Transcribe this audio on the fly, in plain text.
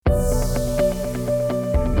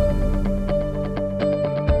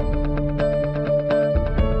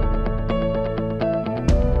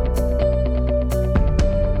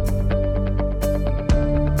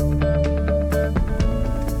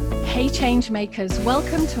Changemakers,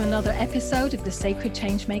 welcome to another episode of the Sacred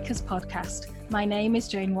Changemakers podcast. My name is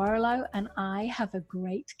Jane Warrilow and I have a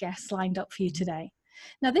great guest lined up for you today.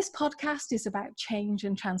 Now, this podcast is about change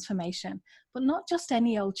and transformation, but not just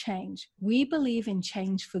any old change. We believe in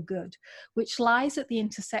change for good, which lies at the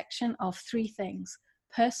intersection of three things: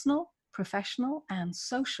 personal, professional, and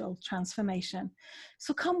social transformation.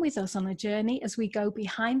 So come with us on a journey as we go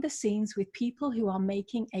behind the scenes with people who are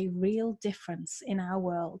making a real difference in our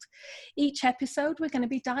world. Each episode, we're going to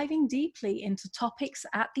be diving deeply into topics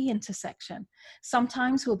at the intersection.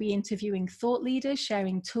 Sometimes we'll be interviewing thought leaders,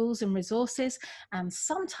 sharing tools and resources, and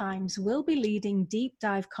sometimes we'll be leading deep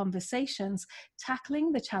dive conversations,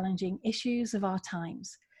 tackling the challenging issues of our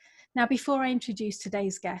times. Now, before I introduce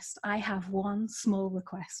today's guest, I have one small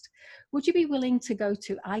request. Would you be willing to go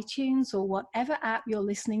to iTunes or whatever app you're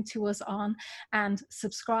listening to us on and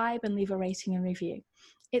subscribe and leave a rating and review?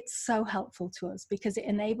 It's so helpful to us because it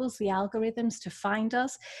enables the algorithms to find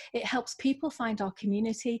us, it helps people find our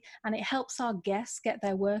community, and it helps our guests get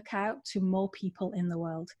their work out to more people in the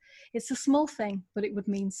world. It's a small thing, but it would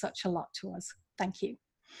mean such a lot to us. Thank you.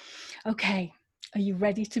 Okay. Are you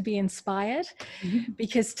ready to be inspired?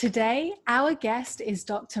 Because today our guest is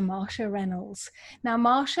Dr. Marsha Reynolds. Now,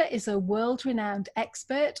 Marsha is a world-renowned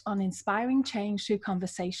expert on inspiring change through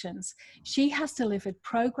conversations. She has delivered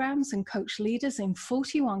programs and coached leaders in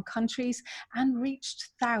 41 countries and reached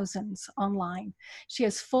thousands online. She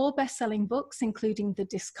has 4 best-selling books, including The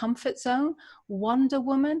Discomfort Zone, Wonder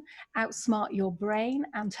Woman, Outsmart Your Brain,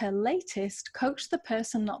 and her latest, Coach the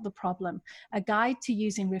Person, Not the Problem, a guide to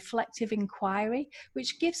using reflective inquiry,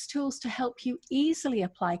 which gives tools to help you easily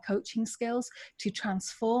apply coaching skills to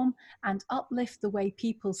transform and uplift the way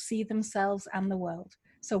people see themselves and the world.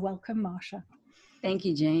 So welcome, Marsha. Thank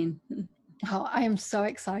you, Jane. Oh, I am so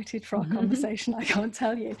excited for our conversation, I can't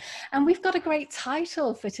tell you. And we've got a great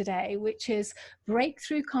title for today, which is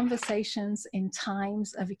Breakthrough Conversations in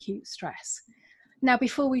Times of Acute Stress. Now,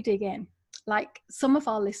 before we dig in, like some of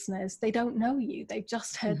our listeners, they don't know you. They've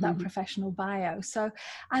just heard that professional bio. So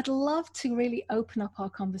I'd love to really open up our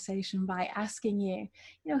conversation by asking you,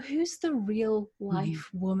 who's the real life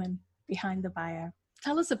woman behind the bio?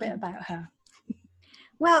 Tell us a bit about her.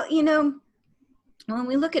 Well, when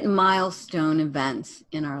we look at milestone events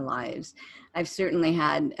in our lives, I've certainly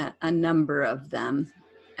had a number of them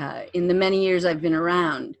in the many years I've been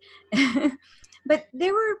around. But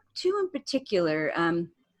there were 2 in particular.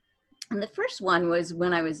 And the first one was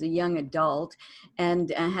when I was a young adult and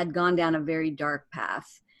had gone down a very dark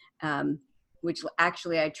path, which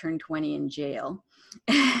actually I turned 20 in jail.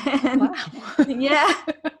 Wow. Yeah.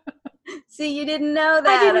 See, you didn't know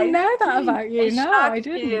that. I didn't know that about you. No, I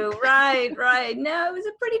didn't. You. Right. No, it was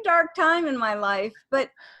a pretty dark time in my life. But,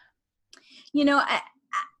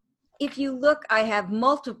 if you look, I have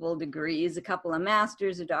multiple degrees, a couple of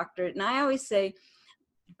masters, a doctorate. And I always say,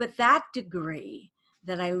 but that degree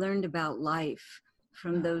that I learned about life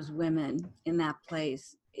from those women in that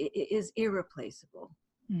place is irreplaceable.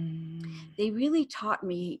 They really taught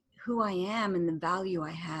me who I am and the value I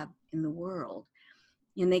have in the world.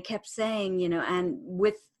 And they kept saying, and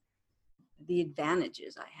with the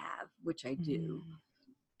advantages I have, which I do,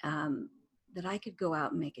 that I could go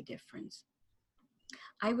out and make a difference.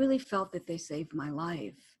 I really felt that they saved my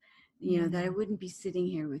life, that I wouldn't be sitting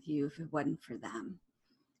here with you if it wasn't for them.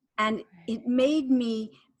 And it made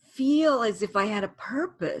me feel as if I had a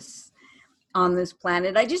purpose on this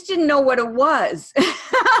planet. I just didn't know what it was.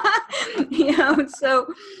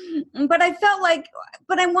 But I felt like,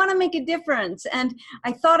 but I want to make a difference. And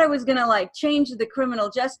I thought I was going to change the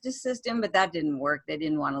criminal justice system, but that didn't work. They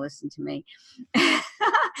didn't want to listen to me.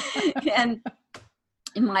 And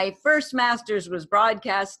my first master's was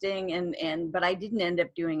broadcasting, but I didn't end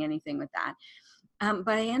up doing anything with that.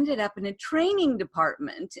 But I ended up in a training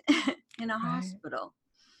department in a hospital.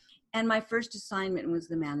 And my first assignment was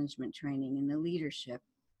the management training and the leadership.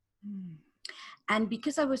 And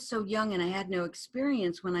because I was so young and I had no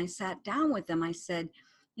experience, when I sat down with them, I said,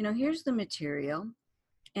 here's the material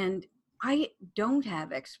and I don't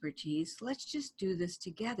have expertise. Let's just do this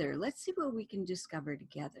together. Let's see what we can discover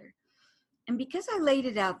together. And because I laid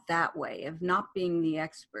it out that way of not being the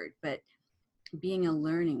expert, but being a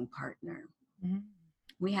learning partner,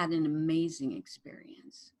 we had an amazing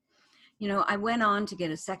experience. I went on to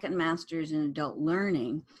get a second master's in adult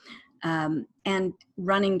learning and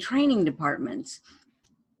running training departments.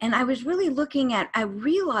 And I was really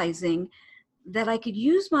realizing that I could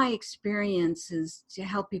use my experiences to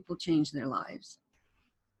help people change their lives.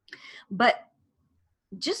 But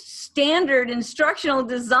just standard instructional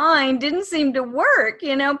design didn't seem to work.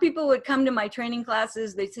 People would come to my training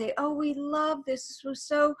classes. They'd say, oh, we love this. This was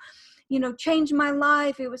so changed my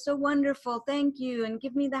life. It was so wonderful. Thank you. And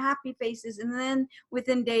give me the happy faces. And then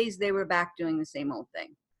within days, they were back doing the same old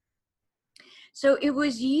thing. So it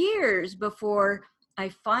was years before I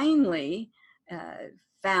finally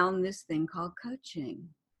found this thing called coaching.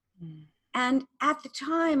 Mm. And at the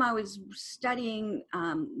time I was studying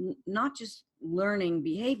not just learning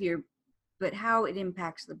behavior, but how it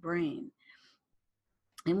impacts the brain.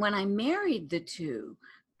 And when I married the two,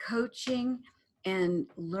 coaching and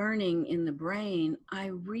learning in the brain, I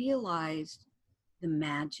realized the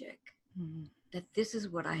magic, that this is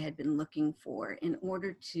what I had been looking for in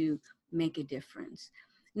order to make a difference.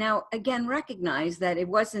 Now, again, recognize that it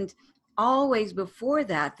wasn't always before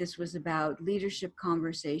that. This was about leadership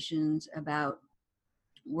conversations, about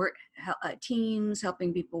work, teams,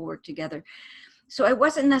 helping people work together. So I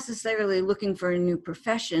wasn't necessarily looking for a new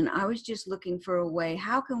profession. I was just looking for a way,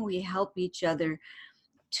 how can we help each other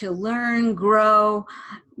to learn, grow,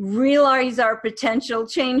 realize our potential,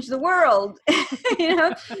 change the world,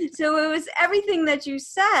 So it was everything that you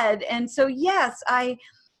said. And so, yes, I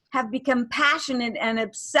have become passionate and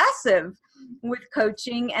obsessive with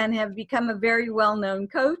coaching and have become a very well-known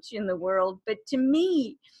coach in the world. But to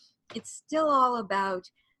me, it's still all about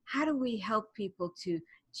how do we help people to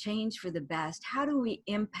change for the best? How do we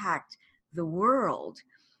impact the world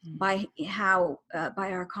by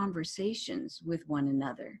our conversations with one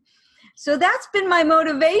another? So that's been my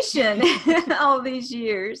motivation all these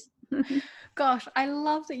years. Gosh, I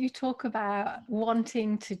love that you talk about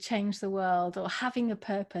wanting to change the world or having a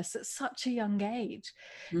purpose at such a young age,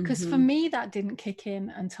 because for me that didn't kick in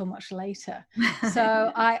until much later.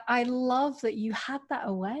 So I love that you had that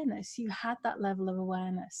awareness, you had that level of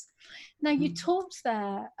awareness. Now you talked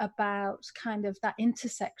there about kind of that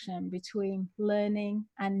intersection between learning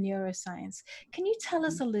and neuroscience. Can you tell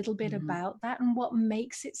us a little bit about that and what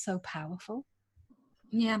makes it so powerful?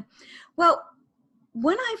 Yeah, well,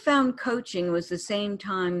 when I found coaching was the same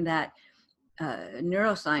time that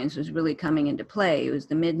neuroscience was really coming into play. It was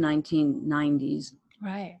the mid-1990s.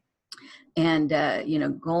 Right. And,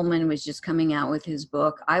 Goleman was just coming out with his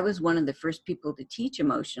book. I was one of the first people to teach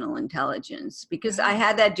emotional intelligence because I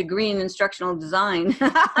had that degree in instructional design.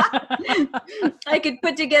 I could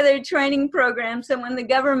put together a training program. So when the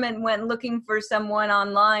government went looking for someone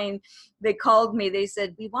online, they called me. They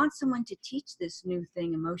said, we want someone to teach this new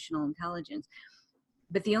thing, emotional intelligence.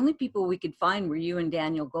 But the only people we could find were you and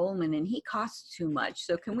Daniel Goleman, and he costs too much.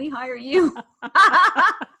 So can we hire you?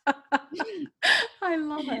 I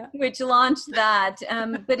love it. Which launched that.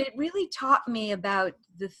 But it really taught me about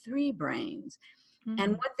the three brains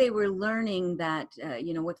and what they were learning that,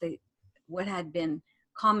 what had been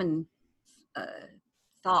common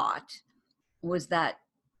thought was that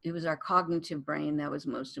it was our cognitive brain that was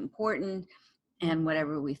most important. And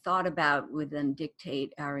whatever we thought about would then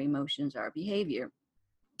dictate our emotions, our behavior.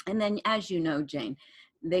 And then, as you know, Jane,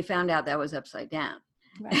 they found out that was upside down.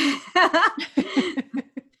 Right.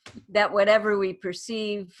 That whatever we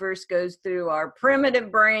perceive first goes through our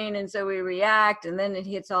primitive brain, and so we react, and then it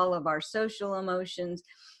hits all of our social emotions.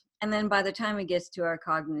 And then by the time it gets to our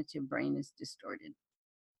cognitive brain, is distorted.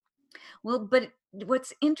 Well, but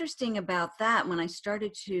what's interesting about that, when I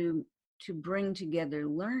started to bring together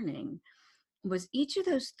learning, was each of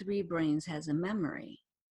those three brains has a memory,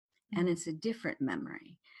 and it's a different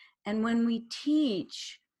memory. And when we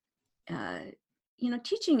teach,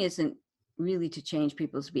 teaching isn't really to change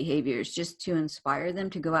people's behaviors, just to inspire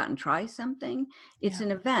them to go out and try something. It's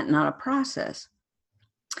an event, not a process.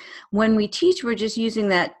 When we teach, we're just using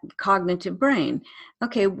that cognitive brain.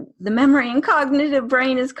 Okay, the memory in cognitive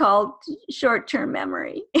brain is called short-term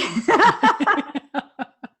memory.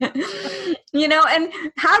 And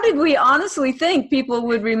how did we honestly think people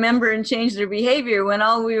would remember and change their behavior when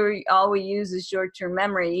all we use is short-term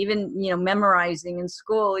memory? Even, memorizing in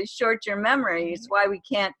school is short-term memory. It's why we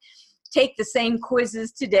can't take the same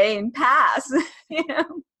quizzes today and pass,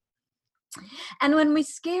 And when we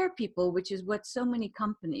scare people, which is what so many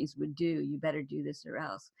companies would do, you better do this or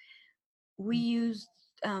else, we use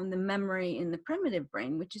the memory in the primitive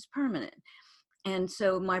brain, which is permanent. And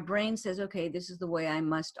so my brain says, okay, this is the way I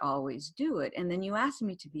must always do it. And then you ask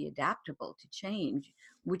me to be adaptable to change,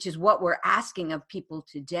 which is what we're asking of people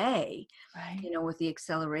today, right. With the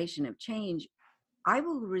acceleration of change. I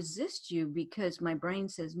will resist you because my brain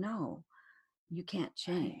says, no, you can't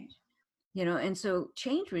change. Right. And so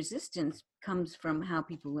change resistance comes from how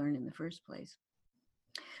people learn in the first place.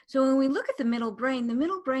 So when we look at the middle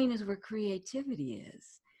brain is where creativity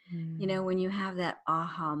is. When you have that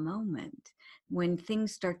aha moment, when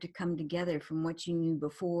things start to come together from what you knew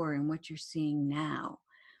before and what you're seeing now.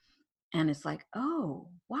 And it's like, oh,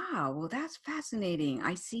 wow, well, that's fascinating.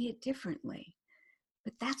 I see it differently.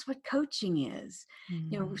 But that's what coaching is.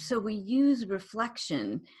 So we use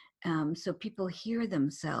reflection, so people hear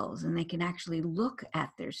themselves and they can actually look at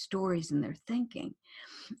their stories and their thinking.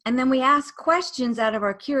 And then we ask questions out of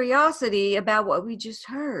our curiosity about what we just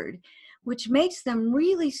heard, which makes them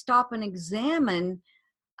really stop and examine,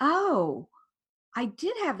 oh, I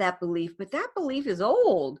did have that belief, but that belief is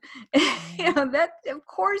old. That, of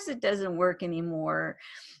course, it doesn't work anymore.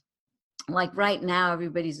 Like right now,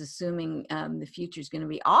 everybody's assuming the future is going to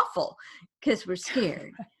be awful because we're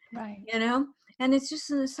scared, right. And it's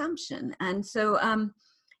just an assumption. And so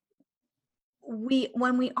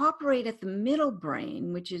when we operate at the middle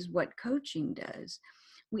brain, which is what coaching does,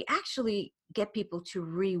 we actually get people to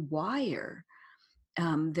rewire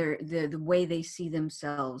the way they see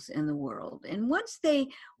themselves in the world. And once they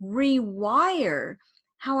rewire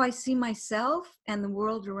how I see myself and the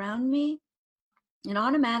world around me, it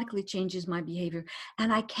automatically changes my behavior,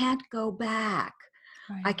 and I can't go back.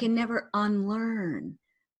 Right. I can never unlearn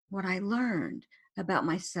what I learned about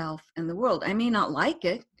myself and the world. I may not like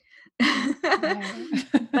it, right.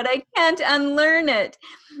 But I can't unlearn it.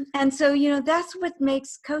 And so, that's what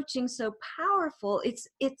makes coaching so powerful. It's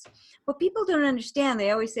what people don't understand.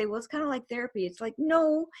 They always say, well, it's kind of like therapy. It's like,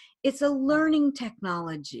 no, it's a learning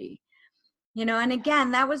technology. And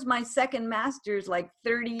again, that was my second master's like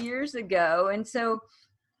 30 years ago. And so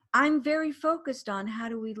I'm very focused on how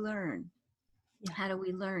do we learn? Yeah. How do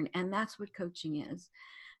we learn? And that's what coaching is.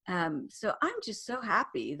 So I'm just so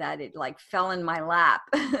happy that it like fell in my lap.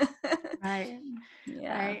 Right.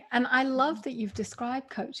 Yeah. Right. And I love that you've described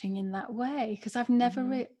coaching in that way, because I've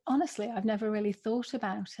never honestly, I've never really thought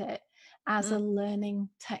about it as a learning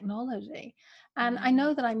technology. And I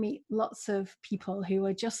know that I meet lots of people who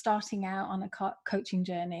are just starting out on a coaching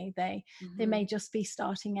journey. They may just be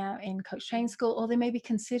starting out in coach training school, or they may be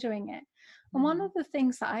considering it. And one of the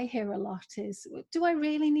things that I hear a lot is, do I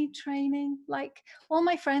really need training? Like, all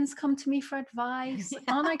my friends come to me for advice.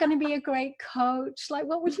 Aren't I going to be a great coach? Like,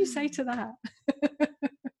 what would you say to that?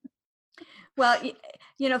 Well,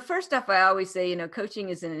 first off, I always say, coaching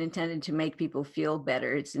isn't intended to make people feel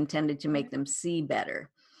better. It's intended to make them see better.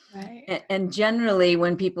 Right. And generally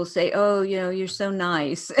when people say, oh, you're so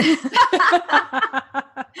nice, that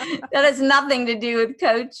has nothing to do with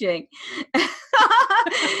coaching.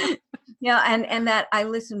 And that I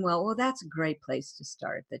listen well, that's a great place to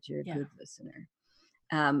start, that you're a good listener.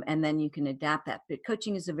 And then you can adapt that. But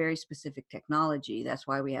coaching is a very specific technology. That's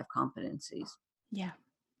why we have competencies. Yeah.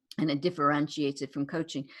 And it differentiates it from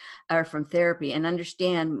coaching or from therapy. And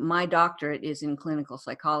understand, my doctorate is in clinical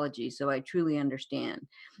psychology. So I truly understand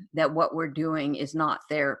that what we're doing is not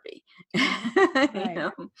therapy.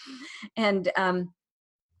 Right. And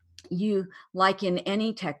you, like in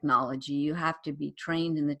any technology, you have to be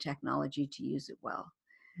trained in the technology to use it well.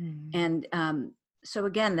 And so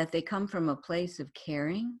again, that they come from a place of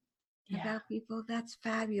caring about people, that's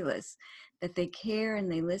fabulous. That they care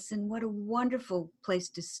and they listen, what a wonderful place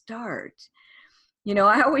to start.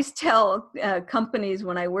 I always tell companies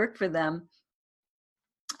when I work for them,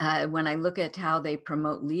 when I look at how they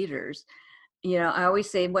promote leaders, I always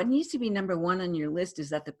say what needs to be number one on your list is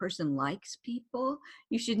that the person likes people.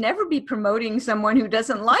 You should never be promoting someone who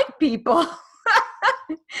doesn't like people.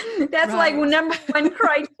 That's right. Like number one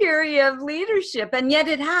criteria of leadership. And yet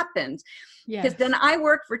it happens. Because then I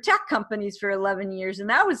worked for tech companies for 11 years and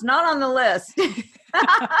that was not on the list.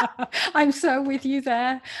 I'm so with you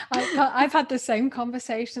there. I've had the same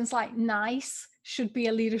conversations, like nice should be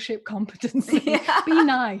a leadership competency. Yeah. Be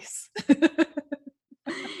nice.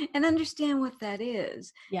 And understand what that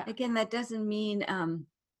is. Yeah. Again, that doesn't mean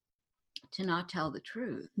to not tell the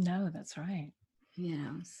truth. No, that's right.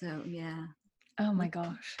 So yeah. Oh my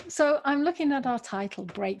gosh. So I'm looking at our title,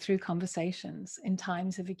 Breakthrough Conversations in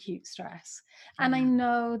Times of Acute Stress. And I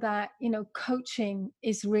know that, coaching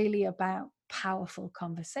is really about powerful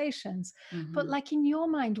conversations. But like in your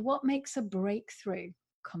mind, what makes a breakthrough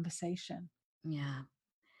conversation? Yeah.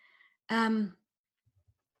 There's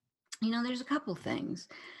a couple things.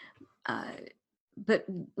 But,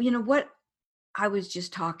 what I was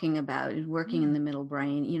just talking about is working in the middle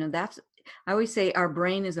brain. I always say our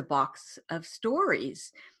brain is a box of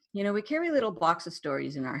stories. We carry a little box of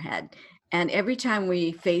stories in our head. And every time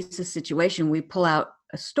we face a situation, we pull out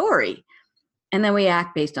a story and then we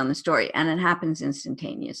act based on the story. And it happens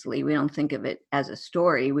instantaneously. We don't think of it as a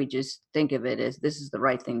story. We just think of it as this is the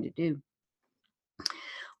right thing to do.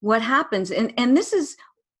 What happens, and this is,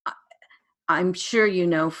 I'm sure you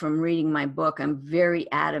know from reading my book, I'm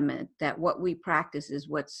very adamant that what we practice is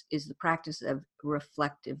the practice of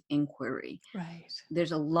reflective inquiry. Right.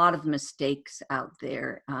 There's a lot of mistakes out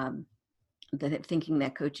there, that thinking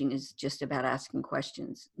that coaching is just about asking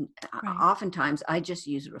questions. Right. Oftentimes, I just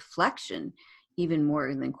use reflection even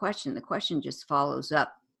more than question. The question just follows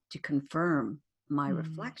up to confirm my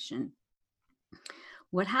reflection.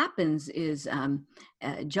 What happens is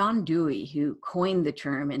John Dewey, who coined the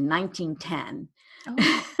term in 1910,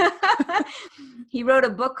 he wrote a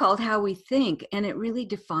book called How We Think, and it really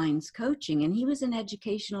defines coaching. And he was an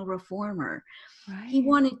educational reformer. Right. He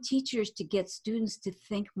wanted teachers to get students to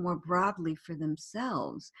think more broadly for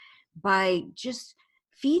themselves by just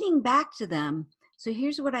feeding back to them. So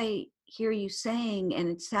here's what I hear you saying, and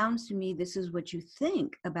it sounds to me this is what you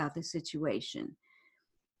think about the situation.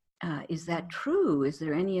 Is that true? Is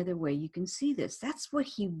there any other way you can see this? That's what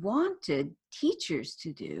he wanted teachers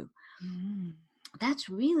to do. That's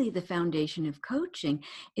really the foundation of coaching,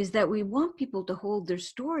 is that we want people to hold their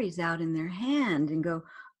stories out in their hand and go,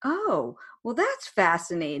 oh, well, that's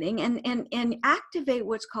fascinating, and activate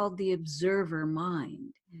what's called the observer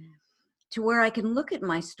mind. To where I can look at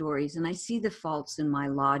my stories and I see the faults in my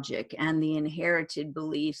logic and the inherited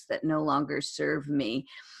beliefs that no longer serve me,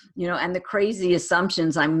 and the crazy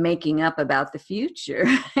assumptions I'm making up about the future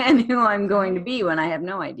and who I'm going to be when I have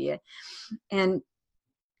no idea. And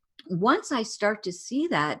once I start to see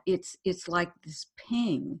that, it's like this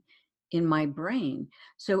ping in my brain.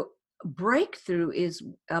 So breakthrough is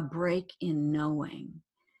a break in knowing.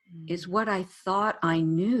 Is what I thought I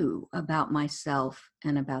knew about myself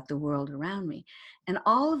and about the world around me. And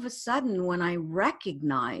all of a sudden, when I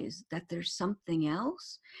recognize that there's something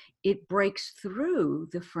else, it breaks through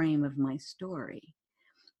the frame of my story.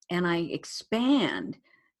 And I expand.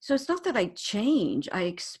 So it's not that I change, I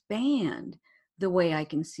expand the way I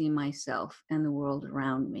can see myself and the world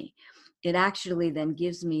around me. It actually then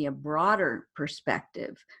gives me a broader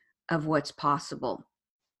perspective of what's possible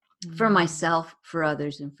for myself, for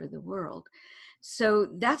others, and for the world. So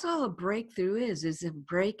that's all a breakthrough is a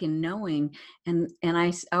break in knowing. And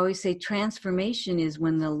I always say transformation is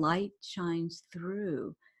when the light shines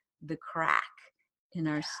through the crack in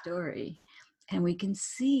our story and we can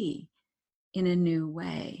see in a new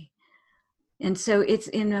way. And so it's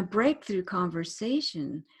in a breakthrough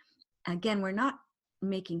conversation. Again, we're not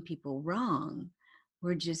making people wrong.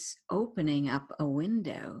 We're just opening up a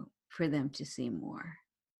window for them to see more.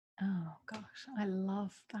 Oh gosh, I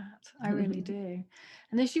love that. I really do.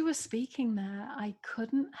 And as you were speaking there, I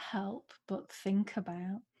couldn't help but think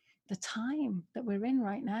about the time that we're in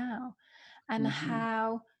right now and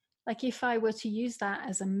how, like, if I were to use that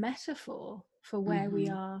as a metaphor for where we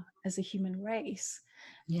are as a human race,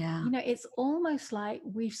 it's almost like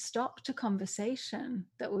we've stopped a conversation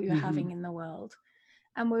that we were having in the world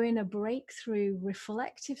and we're in a breakthrough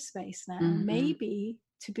reflective space now, maybe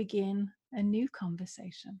to begin a new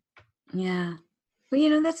conversation. Yeah.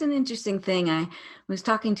 Well, that's an interesting thing. I was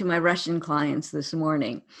talking to my Russian clients this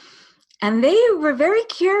morning, and they were very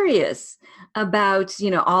curious about,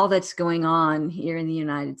 all that's going on here in the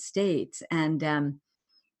United States. And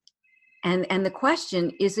the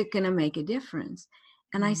question, is it going to make a difference?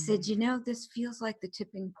 And I said, this feels like the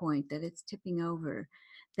tipping point, that it's tipping over,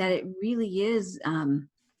 that it really is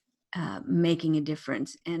making a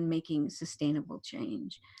difference and making sustainable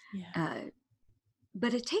change.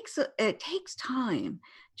 But it takes time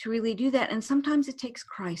to really do that, and sometimes it takes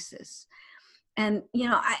crisis. And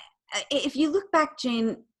if you look back,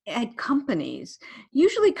 Jane, at companies,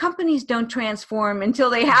 usually companies don't transform until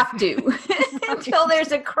they have to, until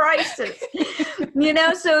there's a crisis.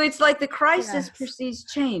 So it's like the crisis precedes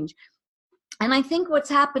change. And I think what's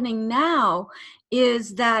happening now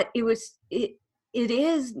is that it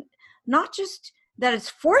is not just that it's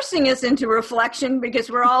forcing us into reflection because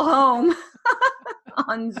we're all home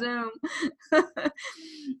on Zoom.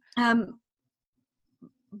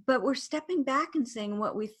 But we're stepping back and saying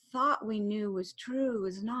what we thought we knew was true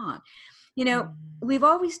is not. We've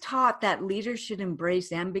always taught that leaders should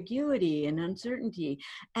embrace ambiguity and uncertainty,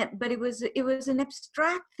 but it was an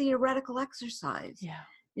abstract theoretical exercise.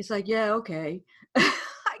 It's like, okay, I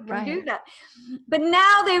can do that. But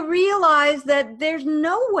now they realize that there's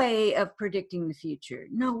no way of predicting the future,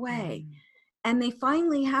 no way. And they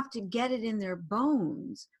finally have to get it in their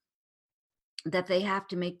bones that they have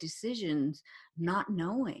to make decisions not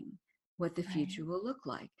knowing what the future will look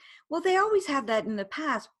like. Well, they always had that in the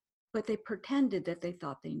past, but they pretended that they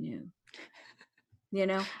thought they knew.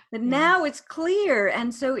 But now it's clear.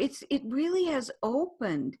 And so it really has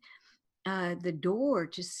opened the door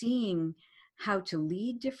to seeing how to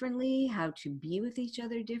lead differently, how to be with each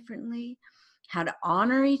other differently, how to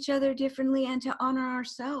honor each other differently, and to honor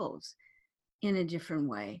ourselves in a different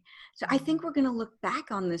way. So I think we're going to look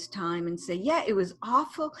back on this time and say, yeah, it was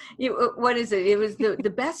awful. What is it? It was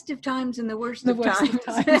the best of times and the worst of times. Of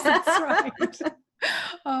times. That's right.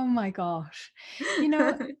 Oh my gosh. You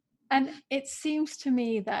know, and it seems to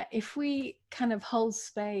me that if we kind of hold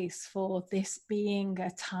space for this being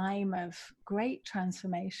a time of great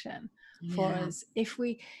transformation for us, if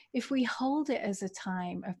we hold it as a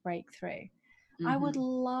time of breakthrough, I would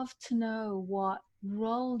love to know what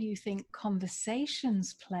role you think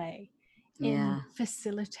conversations play in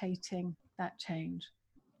facilitating that change.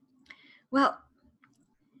 Well,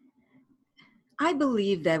 I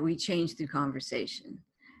believe that we change through conversation.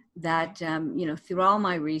 That, you know, through all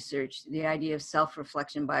my research, the idea of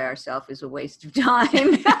self-reflection by ourselves is a waste of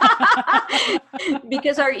time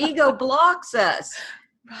because our ego blocks us,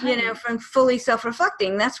 you know, from fully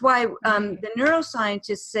self-reflecting. That's why the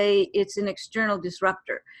neuroscientists say it's an external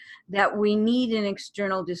disruptor, that we need an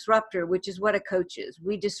external disruptor, which is what a coach is.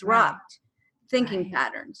 We disrupt thinking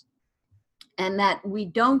patterns, and that we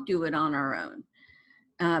don't do it on our own.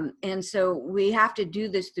 And so we have to do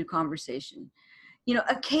this through conversation. You know,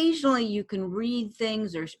 occasionally you can read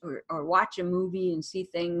things or watch a movie and see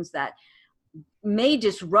things that may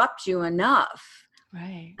disrupt you enough.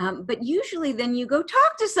 Right. But usually then you go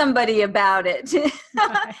talk to somebody about it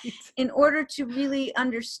in order to really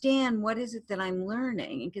understand what is it that I'm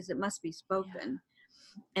learning, because it must be spoken,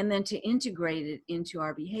 and then to integrate it into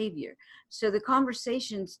our behavior. So the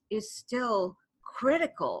conversations is still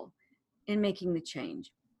critical in making the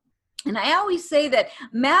change. And I always say that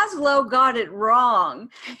Maslow got it wrong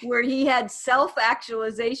where he had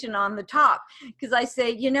self-actualization on the top, because I say,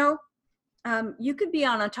 you know, you could be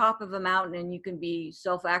on the top of a mountain and you can be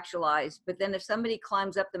self-actualized, but then if somebody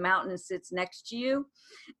climbs up the mountain and sits next to you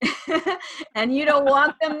and you don't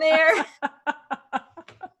want them there,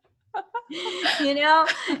 you know,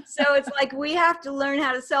 so it's like we have to learn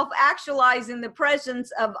how to self-actualize in the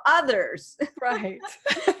presence of others. Right.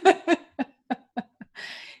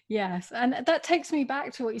 Yes. And that takes me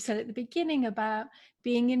back to what you said at the beginning about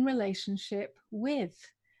being in relationship with,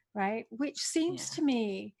 right? Which seems to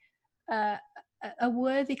me a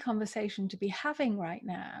worthy conversation to be having right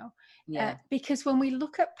now. Because when we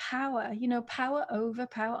look at power, you know, power over,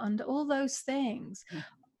 power under, all those things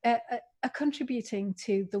are contributing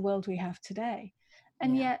to the world we have today.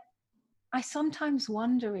 And yet I sometimes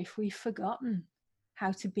wonder if we've forgotten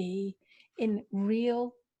how to be in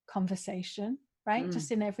real conversation, right?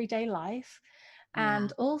 Just in everyday life,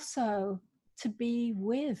 and also to be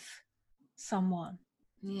with someone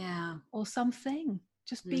or something,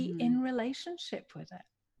 just be in relationship with it.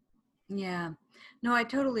 Yeah, no, I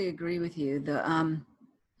totally agree with you.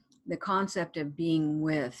 The concept of being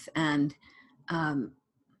with and of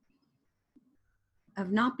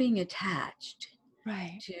not being attached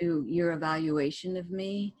to your evaluation of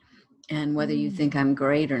me and whether you think I'm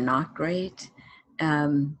great or not great.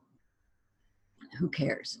 Who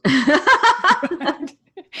cares?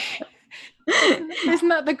 Isn't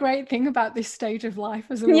that the great thing about this stage of life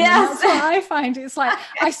as a woman? That's what I find. It's like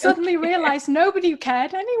I suddenly realized nobody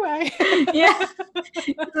cared anyway.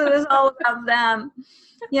 So it's all about them.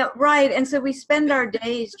 Yeah, right. And so we spend our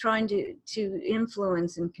days trying to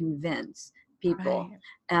influence and convince people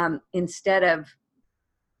instead of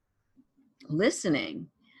listening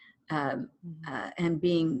and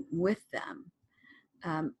being with them.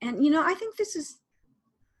 And, you know, I think this is,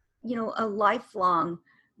 you know, a lifelong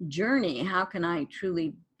journey. How can I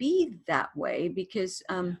truly be that way? Because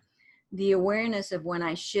the awareness of when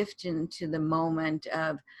I shift into the moment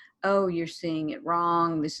of, oh, you're seeing it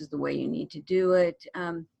wrong, this is the way you need to do it,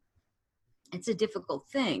 it's a difficult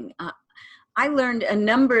thing. I learned a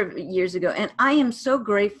number of years ago, and I am so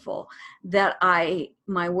grateful that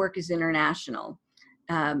my work is international,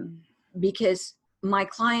 because my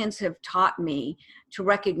clients have taught me to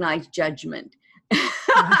recognize judgment.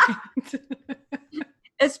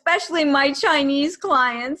 Especially my Chinese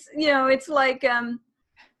clients, you know, it's like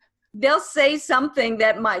they'll say something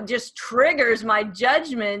that just triggers my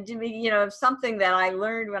judgment, you know, of something that I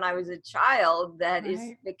learned when I was a child that is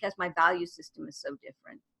because my value system is so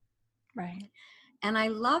different. Right. And I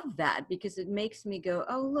love that because it makes me go,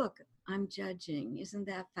 oh, look, I'm judging. Isn't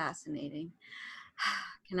that fascinating?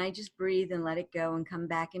 Can I just breathe and let it go and come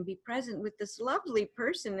back and be present with this lovely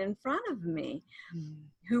person in front of me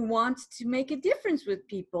who wants to make a difference with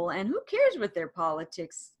people and who cares what their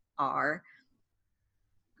politics are?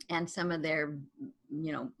 and some of their,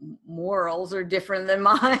 morals are different than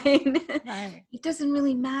mine. Right. It doesn't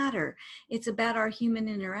really matter. It's about our human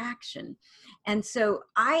interaction. And so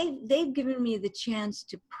they've given me the chance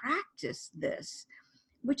to practice this,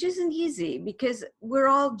 which isn't easy because we're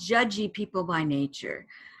all judgy people by nature,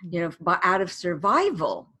 out of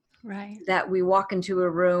survival. Right. That we walk into a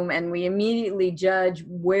room and we immediately judge,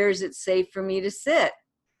 where's it safe for me to sit?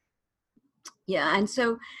 Yeah. And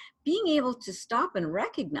so being able to stop and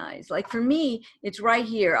recognize, like for me, it's right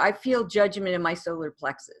here. I feel judgment in my solar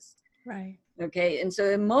plexus. Right. Okay. And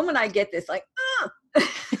so the moment I get this, like,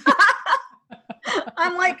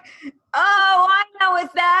 I'm like, oh, I know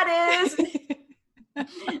what that is.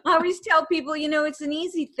 I always tell people, it's an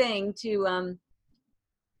easy thing to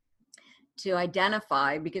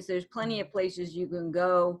identify, because there's plenty of places you can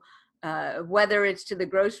go, whether it's to the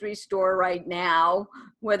grocery store right now,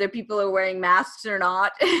 whether people are wearing masks or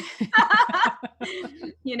not, or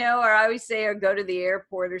I always say, or go to the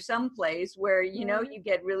airport or someplace where, you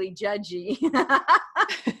get really judgy.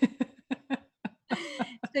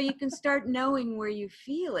 So you can start knowing where you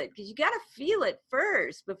feel it, because you got to feel it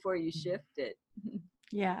first before you shift it.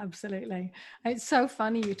 Yeah, absolutely. It's so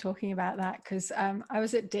funny you talking about that, because I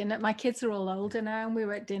was at dinner. My kids are all older now, and we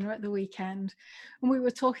were at dinner at the weekend, and we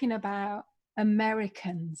were talking about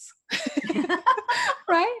Americans,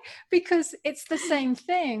 right? Because it's the same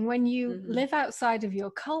thing when you live outside of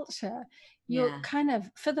your culture. You're kind of,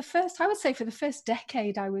 for the first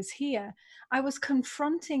decade I was here, I was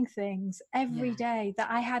confronting things every day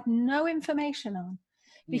that I had no information on,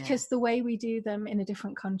 because the way we do them in a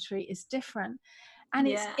different country is different. And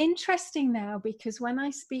it's interesting now, because when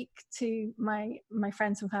I speak to my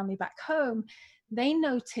friends and family back home, they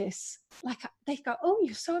notice, like, they go, "Oh,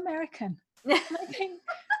 you're so American." And I think,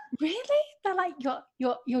 really? They're like,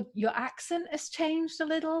 your accent has changed a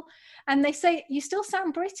little. And they say, you still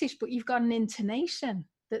sound British, but you've got an intonation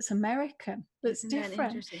that's American, that's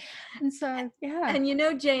different. And so, yeah. And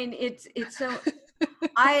Jane, it's so,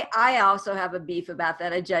 I also have a beef about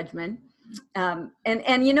that, a judgment. And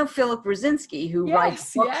Philip Brzezinski, who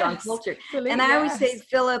writes books on culture. And I always say,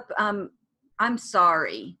 Philip, I'm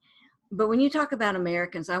sorry, but when you talk about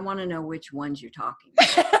Americans, I want to know which ones you're talking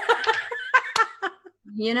about.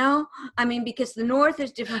 Because the North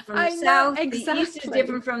is different from the South, the East is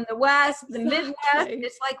different from the West, the Midwest.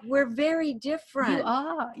 It's like, we're very different. You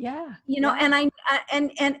are, yeah.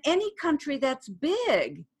 And any country that's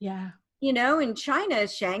big. Yeah. In China,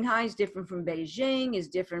 Shanghai is different from Beijing, is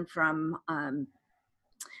different from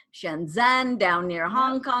Shenzhen down near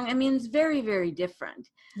Hong Kong. I mean, it's very, very different.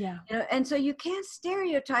 Yeah. And so you can't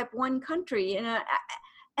stereotype one country.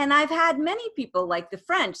 And I've had many people, like the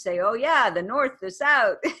French, say, "Oh yeah, the North, the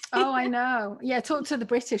South." Oh, I know. Yeah, talk to the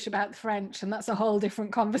British about the French, and that's a whole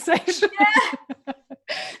different conversation. Yeah.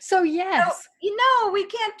 So yes. So, we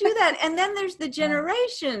can't do that. And then there's the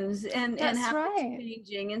generations and how it's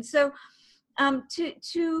changing. And so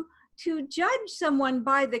to judge someone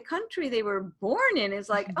by the country they were born in is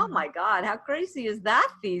like, oh my God, how crazy is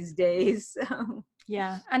that these days?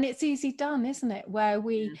 Yeah. And it's easy done, isn't it? Where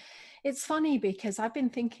it's funny, because I've been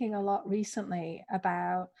thinking a lot recently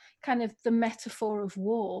about kind of the metaphor of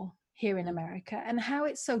war here in America, and how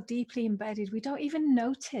it's so deeply embedded. We don't even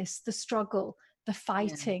notice the struggle, the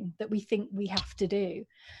fighting that we think we have to do.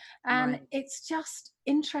 And it's just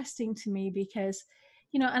interesting to me, because,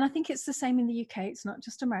 and I think it's the same in the UK. It's not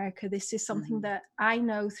just America. This is something that I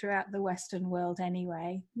know throughout the Western world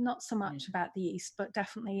anyway, not so much about the East, but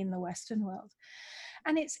definitely in the Western world.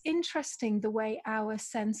 And it's interesting the way our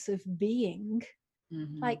sense of being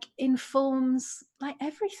like informs like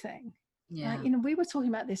everything. Yeah. We were talking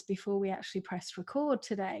about this before we actually pressed record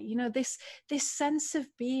today, this sense of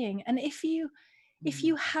being. And if you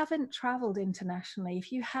haven't traveled internationally,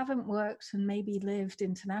 if you haven't worked and maybe lived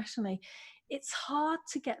internationally, it's hard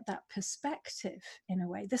to get that perspective in a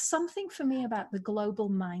way. There's something for me about the global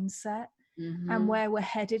mindset and where we're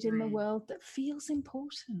headed in the world that feels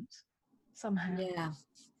important somehow.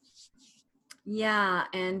 Yeah.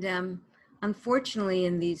 And unfortunately,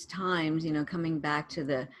 in these times, coming back to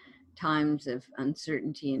the times of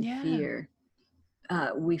uncertainty and fear,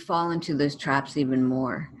 we fall into those traps even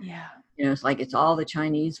more. Yeah. It's like, it's all the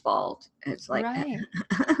Chinese fault. It's like,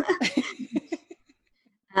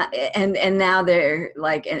 and now they're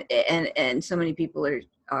like, and so many people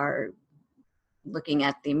are looking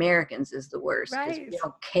at the Americans as the worst, because we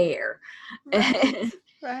don't care.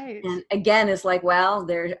 Right. And again, it's like, well,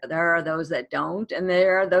 there are those that don't, and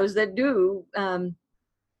there are those that do.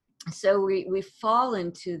 So we fall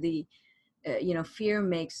into the, fear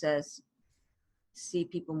makes us see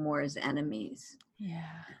people more as enemies. Yeah.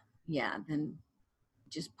 Yeah. Than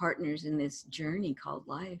just partners in this journey called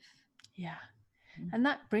life. Yeah. And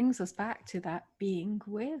that brings us back to that being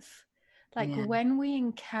with. Like Yeah. when we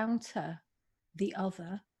encounter the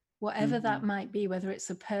other, whatever that Mm-hmm. might be, whether it's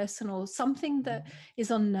a person or something that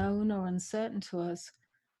is unknown or uncertain to us,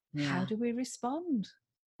 how Yeah. do we respond?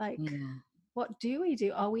 Like, Yeah. what do we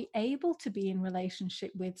do? Are we able to be in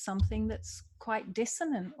relationship with something that's quite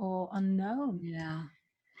dissonant or unknown? Yeah.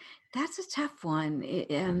 That's a tough one.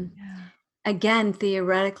 Yeah, Again,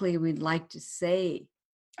 theoretically, we'd like to say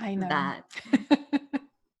I know. that,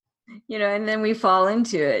 and then we fall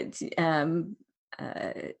into it. And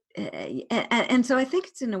so I think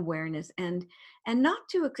it's an awareness and not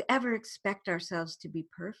to ever expect ourselves to be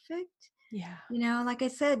perfect. Yeah. Like I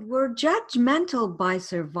said, we're judgmental by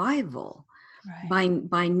survival, Right.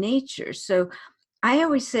 by nature. So I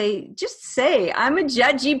always say, just say, I'm a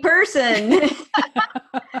judgy person.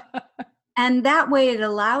 And that way it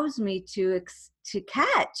allows me to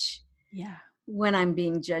catch Yeah. when I'm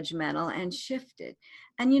being judgmental and shifted.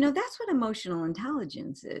 And, that's what emotional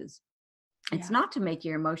intelligence is. It's Yeah. not to make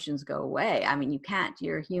your emotions go away. I mean, you can't,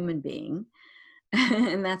 you're a human being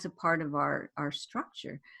and that's a part of our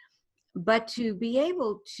structure, but to be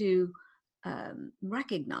able to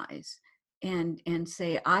recognize and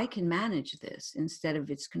say, I can manage this instead of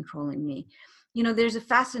it's controlling me. There's a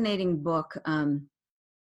fascinating book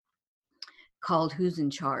called Who's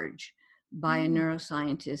in Charge by a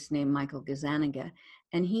neuroscientist named Michael Gazzaniga.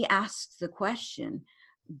 And he asks the question,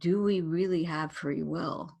 do we really have free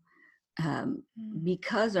will?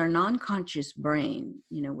 Because our non-conscious brain,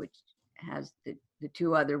 which has the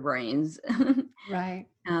two other brains, Right.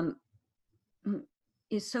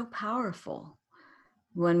 is so powerful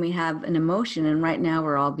when we have an emotion. And right now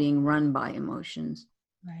we're all being run by emotions.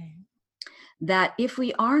 Right. That if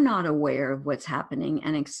we are not aware of what's happening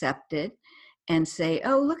and accept it and say,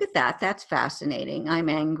 oh, look at that, that's fascinating, I'm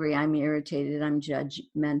angry, I'm irritated, I'm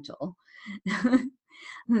judgmental,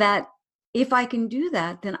 that if I can do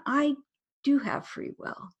that, then I do have free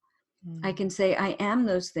will. I can say, I am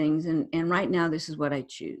those things, and right now this is what I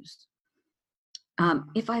choose.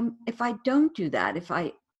 If I don't do that, if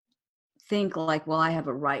I think like, well, I have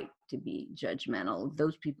a right to be judgmental,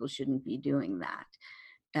 those people shouldn't be doing that,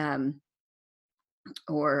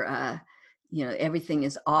 or everything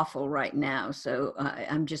is awful right now, so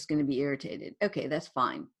I'm just going to be irritated. Okay, that's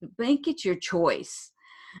fine, but make it your choice.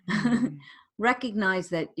 Recognize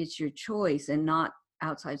that it's your choice and not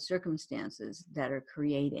outside circumstances that are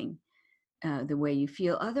creating the way you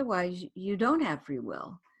feel. Otherwise, you don't have free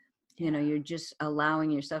will. You're just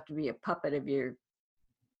allowing yourself to be a puppet of your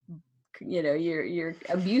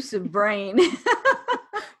abusive brain.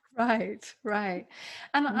 Right.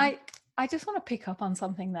 And I just want to pick up on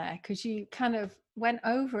something there, because you kind of went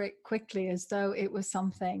over it quickly as though it was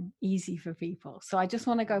something easy for people. So I just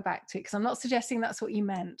want to go back to it, because I'm not suggesting that's what you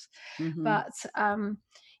meant. Mm-hmm. But,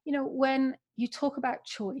 when you talk about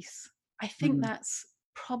choice, I think Mm-hmm. that's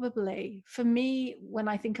probably, for me, when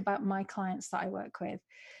I think about my clients that I work with,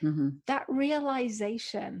 that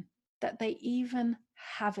realization that they even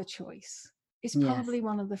have a choice is probably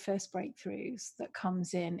one of the first breakthroughs that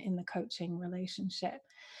comes in the coaching relationship.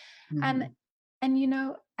 And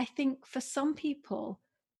I think for some people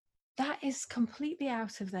that is completely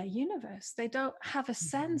out of their universe. They don't have a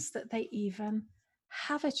sense that they even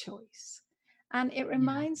have a choice. And it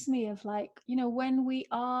reminds me of, like, when we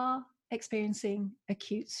are experiencing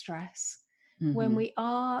acute stress, when we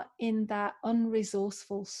are in that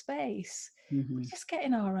unresourceful space, we just get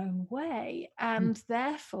in our own way. And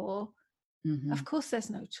therefore, of course, there's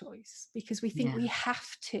no choice, because we think we have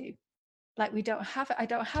to. Like, I don't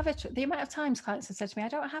have a choice. The amount of times clients have said to me, I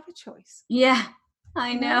don't have a choice. Yeah,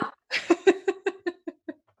 I know.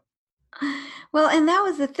 Well, and that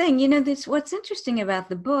was the thing, what's interesting about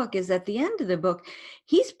the book is at the end of the book,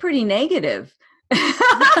 he's pretty negative.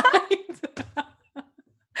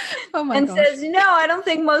 Oh my and gosh. says, no, I don't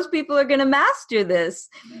think most people are going to master this.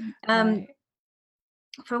 Right.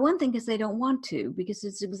 For one thing, because they don't want to, because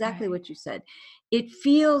it's exactly what you said. It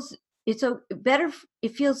feels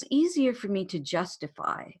easier for me to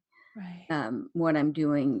justify what I'm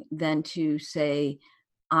doing than to say,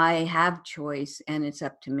 I have choice and it's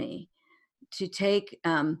up to me. To take,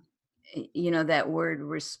 that word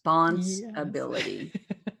responsibility,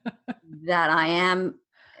 that I am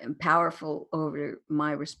powerful over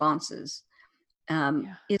my responses,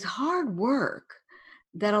 is hard work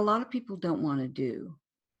that a lot of people don't want to do.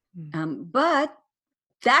 But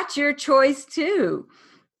that's your choice too.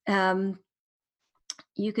 You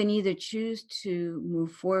can either choose to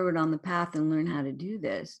move forward on the path and learn how to do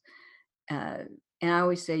this. And I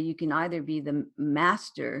always say you can either be the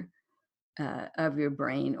master of your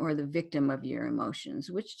brain or the victim of your emotions?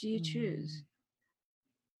 Which do you choose?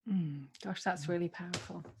 Gosh, that's really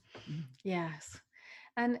powerful. Mm. Yes.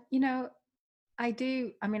 And,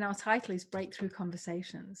 our title is Breakthrough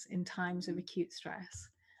Conversations in Times of Acute Stress.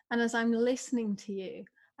 And as I'm listening to you,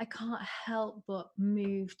 I can't help but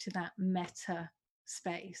move to that meta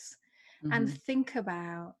space and think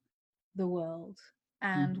about the world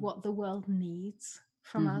and what the world needs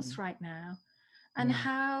from us right now. And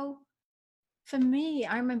how, for me,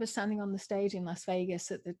 I remember standing on the stage in Las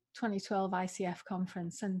Vegas at the 2012 ICF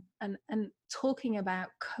conference and talking about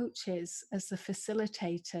coaches as the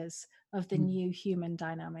facilitators of the new human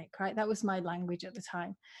dynamic, right? That was my language at the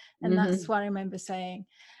time. And that's what I remember saying.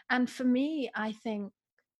 And for me, I think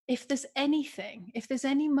if there's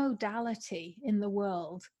any modality in the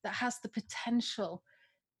world that has the potential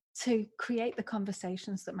to create the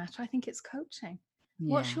conversations that matter, I think it's coaching.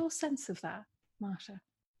 Yeah. What's your sense of that, Marsha?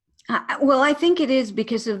 Well, I think it is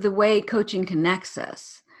because of the way coaching connects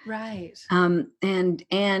us. Right. And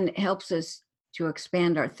helps us to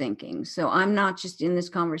expand our thinking. So I'm not just in this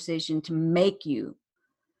conversation to make you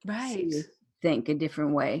think a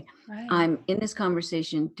different way. Right. I'm in this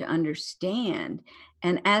conversation to understand.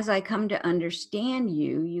 And as I come to understand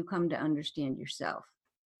you, you come to understand yourself.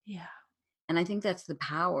 Yeah. And I think that's the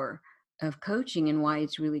power of coaching and why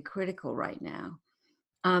it's really critical right now.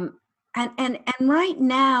 And right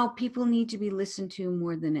now, people need to be listened to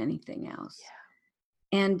more than anything else. Yeah.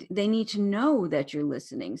 And they need to know that you're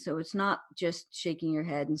listening. So it's not just shaking your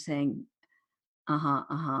head and saying,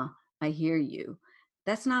 I hear you.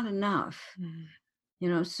 That's not enough.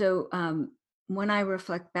 So when I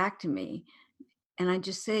reflect back to me and I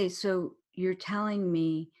just say, so you're telling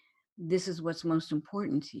me this is what's most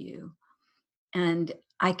important to you. And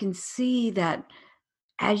I can see that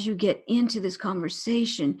as you get into this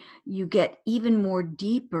conversation, you get even more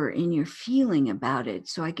deeper in your feeling about it.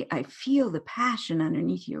 So I feel the passion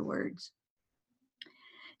underneath your words.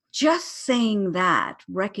 Just saying that,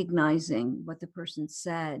 recognizing what the person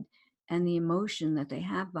said and the emotion that they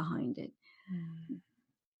have behind it,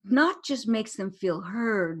 not just makes them feel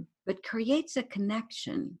heard, but creates a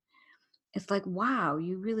connection. It's like, wow,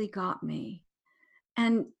 you really got me.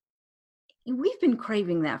 And we've been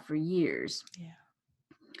craving that for years.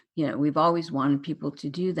 Yeah. We've always wanted people to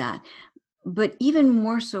do that. But even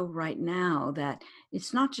more so right now, that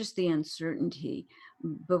it's not just the uncertainty,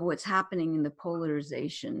 but what's happening in the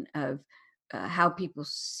polarization of how people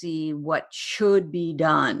see what should be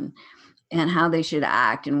done and how they should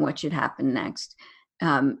act and what should happen next,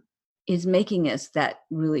 is making us that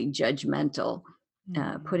really judgmental,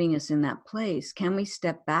 putting us in that place. Can we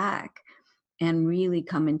step back and really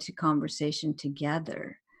come into conversation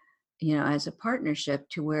together, as a partnership,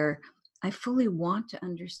 to where I fully want to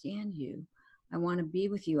understand you. I want to be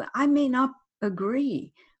with you. I may not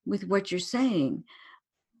agree with what you're saying,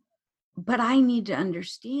 but I need to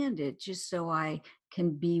understand it just so I can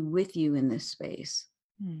be with you in this space.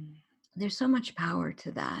 There's so much power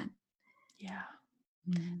to that. Yeah.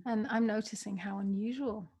 And I'm noticing how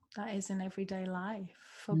unusual that is in everyday life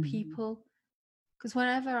for people. Because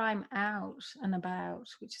whenever I'm out and about,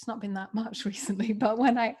 which has not been that much recently, but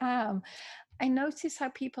when I am, I notice how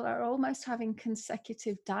people are almost having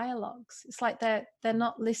consecutive dialogues. It's like they're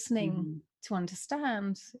not listening to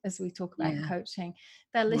understand, as we talk about in coaching.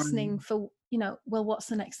 They're listening for, well, what's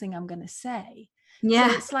the next thing I'm going to say? Yeah.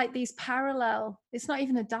 So it's like these parallel, it's not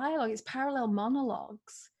even a dialogue, it's parallel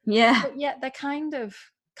monologues. Yeah. But yet they're kind of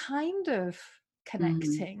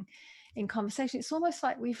connecting in conversation. It's almost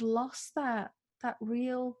like we've lost that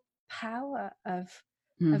real power of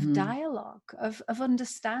dialogue, of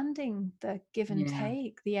understanding the give and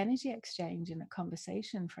take, the energy exchange in a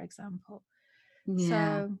conversation, for example. Yeah.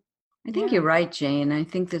 So I think you're right, Jane. I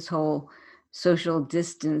think this whole social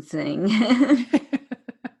distancing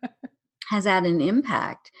has had an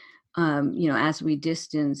impact. As we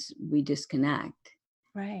distance, we disconnect.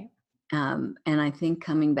 Right. And I think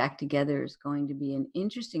coming back together is going to be an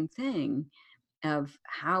interesting thing of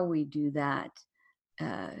how we do that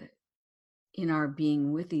in our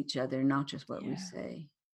being with each other, not just what we say.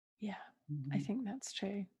 Yeah, I think that's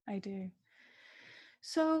true. I do.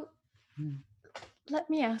 So let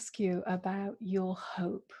me ask you about your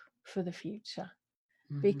hope for the future,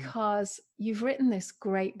 because you've written this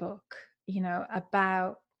great book,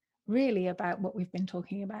 about what we've been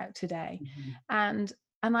talking about today. And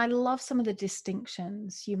I love some of the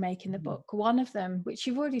distinctions you make in the book. One of them, which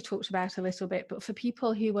you've already talked about a little bit, but for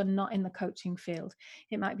people who are not in the coaching field,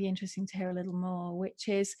 it might be interesting to hear a little more, which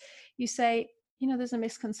is you say, there's a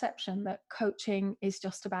misconception that coaching is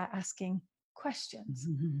just about asking questions.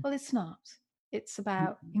 Well, it's not. It's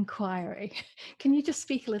about inquiry. Can you just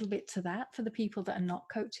speak a little bit to that for the people that are not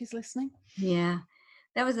coaches listening? Yeah,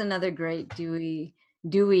 that was another great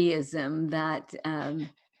Deweyism, that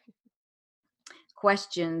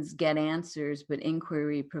questions get answers, but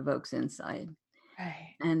inquiry provokes insight.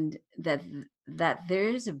 Right. And that there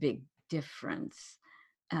is a big difference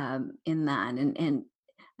in that. And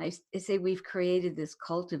I say we've created this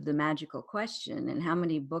cult of the magical question, and how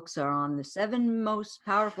many books are on the 7 most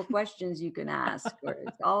powerful questions you can ask, or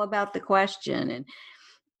it's all about the question,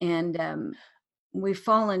 and we've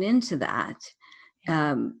fallen into that.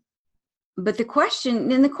 But the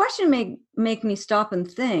question may make me stop and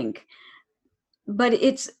think, but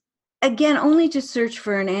it's, again, only to search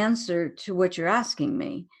for an answer to what you're asking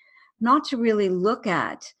me, not to really look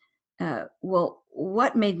at, well,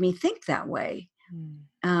 what made me think that way?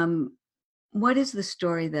 What is the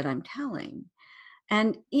story that I'm telling?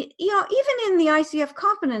 And, you know, even in the ICF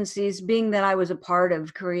competencies, being that I was a part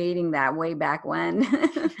of creating that way back when,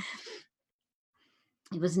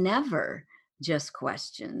 it was never just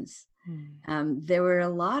questions. There were a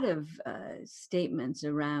lot of statements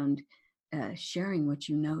around sharing what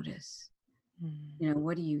you notice. You know,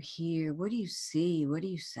 what do you hear? What do you see? What are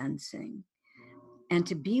you sensing? And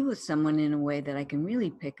to be with someone in a way that I can really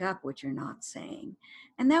pick up what you're not saying.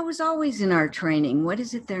 And that was always in our training. What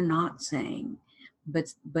is it they're not saying,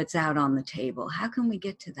 but's out on the table? How can we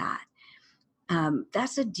get to that?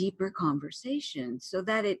 That's a deeper conversation, so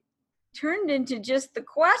that it turned into just the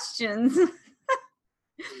questions.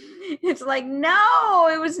 It's like, no,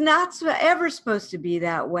 it was not ever supposed to be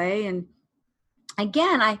that way. And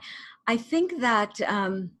again, I think that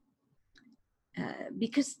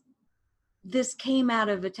because this came out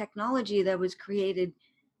of a technology that was created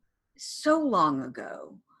so long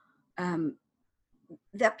ago,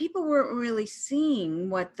 that people weren't really seeing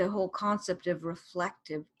what the whole concept of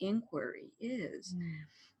reflective inquiry is.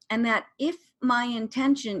 And that if my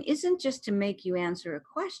intention isn't just to make you answer a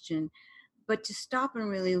question, but to stop and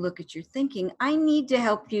really look at your thinking, I need to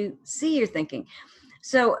help you see your thinking.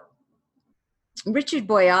 So Richard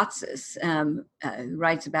Boyatzis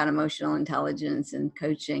writes about emotional intelligence and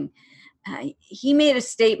coaching. He made a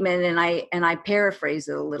statement, and I paraphrase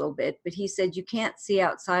it a little bit, but he said, you can't see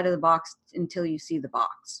outside of the box until you see the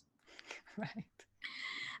box. Right.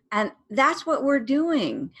 And that's what we're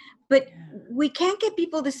doing. But we can't get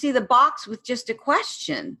people to see the box with just a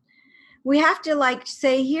question. We have to like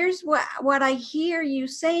say, here's what I hear you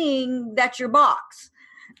saying, that's your box.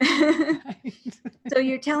 Right. So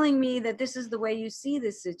you're telling me that this is the way you see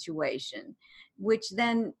this situation, which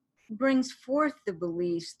then brings forth the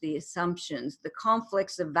beliefs, the assumptions, the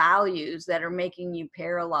conflicts of values that are making you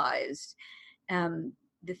paralyzed,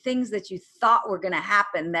 the things that you thought were going to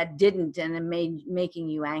happen that didn't, and making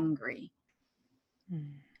you angry.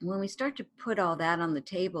 When we start to put all that on the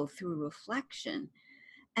table through reflection,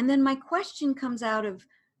 and then my question comes out of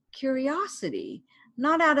curiosity,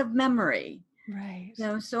 not out of memory. Right. You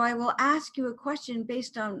know, so I will ask you a question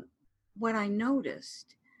based on what I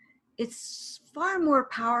noticed. It's far more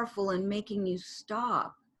powerful in making you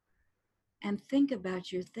stop and think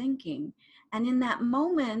about your thinking. And in that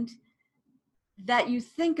moment that you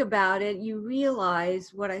think about it, you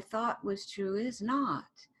realize what I thought was true is not.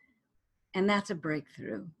 And that's a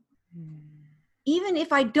breakthrough. Even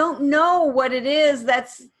if I don't know what it is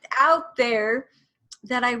that's out there,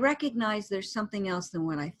 that I recognize there's something else than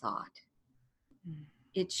what I thought.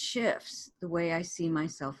 It shifts the way I see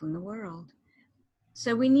myself in the world.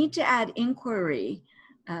 So we need to add inquiry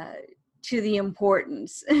to the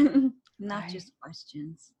importance, not just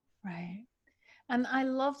questions. Right. And I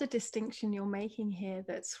love the distinction you're making here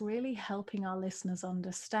that's really helping our listeners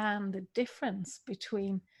understand the difference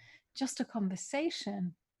between just a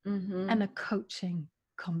conversation and a coaching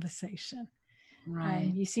conversation.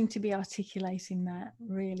 Right. You seem to be articulating that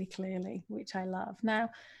really clearly, which I love. Now,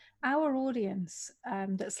 our audience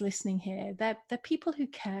that's listening here, they're people who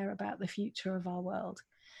care about the future of our world.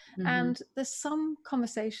 And there's some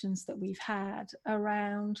conversations that we've had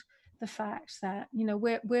around the fact that, you know,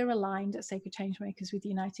 we're aligned at Sacred Changemakers with the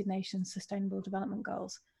United Nations Sustainable Development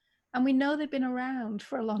Goals. And we know they've been around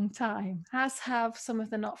for a long time, as have some of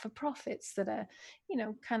the not-for-profits that are, you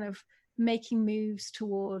know, kind of making moves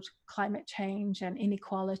toward climate change and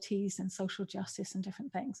inequalities and social justice and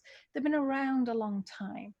different things. They've been around a long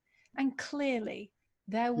time. And clearly,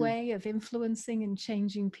 their way of influencing and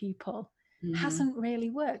changing people hasn't really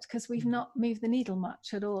worked, because we've not moved the needle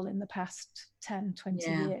much at all in the past 10,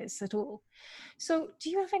 20 years at all. So do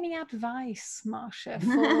you have any advice, Marsha,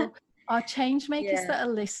 for our change makers that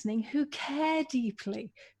are listening, who care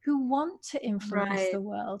deeply, who want to influence the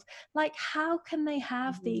world? Like, how can they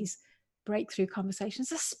have these breakthrough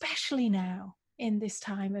conversations, especially now in this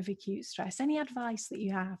time of acute stress? Any advice that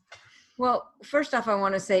you have? Well, first off, I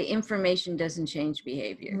want to say information doesn't change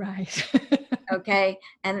behavior. Right. Okay.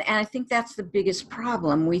 And I think that's the biggest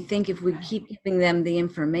problem. We think if we keep giving them the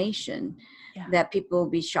information, that people will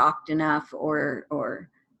be shocked enough or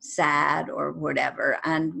sad or whatever,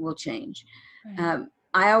 and will change. Right.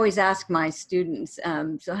 I always ask my students,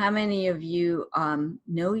 so how many of you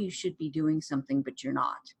know you should be doing something, but you're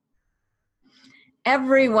not?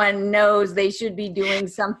 Everyone knows they should be doing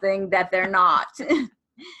something that they're not.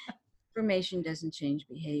 Information doesn't change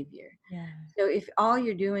behavior. Yeah. So if all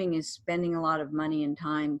you're doing is spending a lot of money and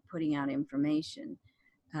time putting out information,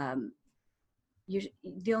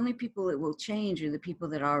 the only people that will change are the people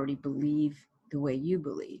that already believe the way you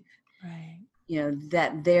believe. Right. You know,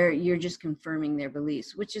 that you're just confirming their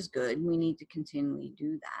beliefs, which is good. We need to continually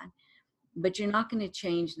do that. But you're not going to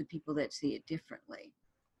change the people that see it differently.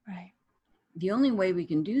 Right. The only way we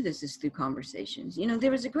can do this is through conversations. You know,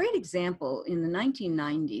 there was a great example in the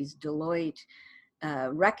 1990s. Deloitte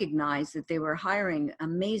recognized that they were hiring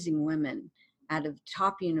amazing women out of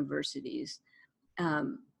top universities.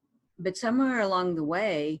 But somewhere along the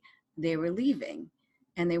way, they were leaving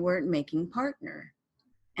and they weren't making partner.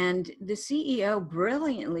 And the CEO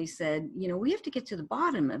brilliantly said, you know, we have to get to the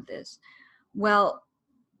bottom of this. Well,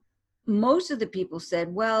 most of the people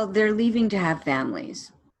said, well, they're leaving to have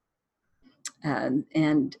families.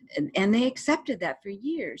 And they accepted that for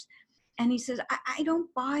years. And he says, I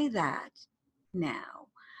don't buy that now.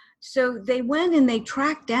 So they went and they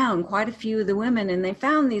tracked down quite a few of the women, and they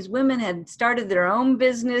found these women had started their own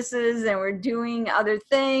businesses and were doing other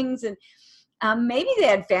things. And maybe they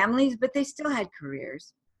had families, but they still had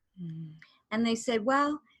careers. Mm. And they said,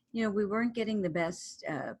 well, you know, we weren't getting the best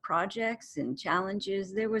projects and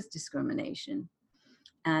challenges. There was discrimination.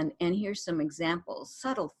 And here's some examples,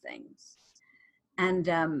 subtle things. And,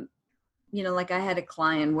 you know, like I had a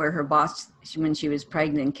client where her boss, when she was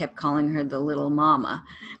pregnant, kept calling her the little mama.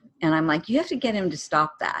 And I'm like, you have to get him to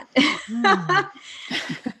stop that. Mm.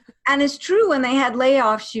 And it's true, when they had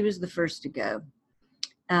layoffs, she was the first to go.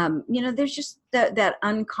 You know, there's just that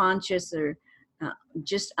unconscious or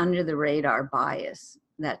just under the radar bias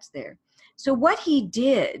that's there. So what he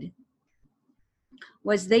did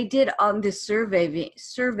was they did on this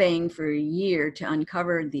surveying for a year to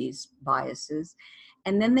uncover these biases.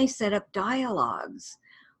 And then they set up dialogues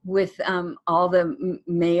with all the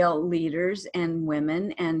male leaders and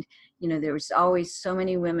women. And, you know, there was always so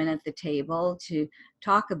many women at the table to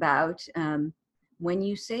talk about, when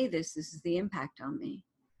you say this is the impact on me.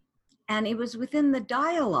 And it was within the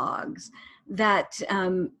dialogues that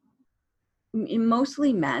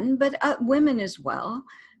mostly men, but women as well,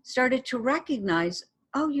 started to recognize,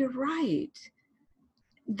 oh, you're right.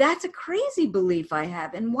 That's a crazy belief I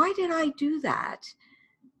have. And why did I do that?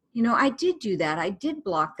 You know, I did do that. I did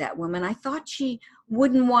block that woman. I thought she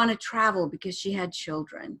wouldn't want to travel because she had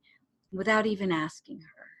children without even asking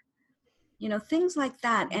her. You know, things like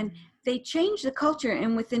that. And they changed the culture.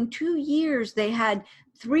 And within 2 years, they had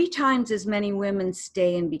 3 times as many women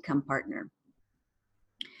stay and become partner.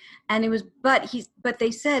 And it was, but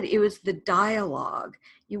they said it was the dialogue.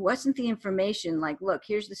 It wasn't the information like, look,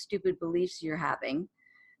 here's the stupid beliefs you're having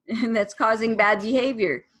and that's causing bad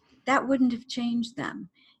behavior. That wouldn't have changed them.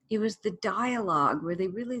 It was the dialogue where they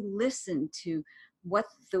really listened to what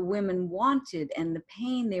the women wanted and the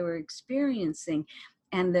pain they were experiencing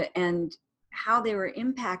and how they were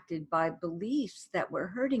impacted by beliefs that were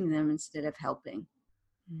hurting them instead of helping.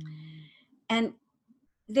 Mm. And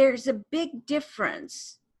there's a big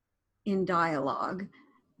difference in dialogue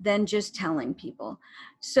than just telling people.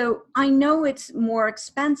 So I know it's more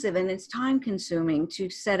expensive and it's time consuming to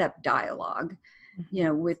set up dialogue, you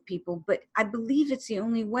know, with people, but I believe it's the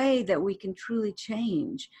only way that we can truly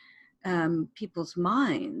change people's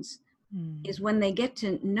minds is when they get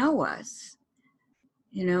to know us,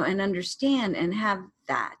 you know, and understand and have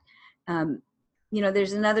that. You know,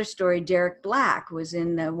 there's another story. Derek Black was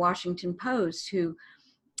in the Washington Post, who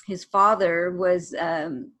his father was,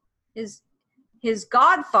 his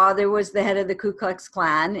godfather was the head of the Ku Klux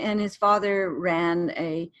Klan, and his father ran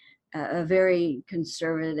a very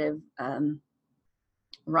conservative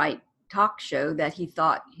right talk show that he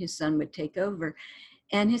thought his son would take over.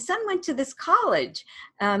 And his son went to this college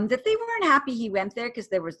that they weren't happy he went there because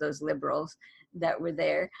there was those liberals that were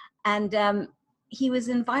there. And he was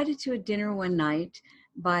invited to a dinner one night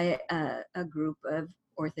by a group of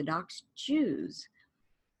Orthodox Jews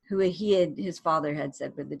who his father had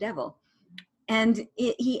said were the devil. And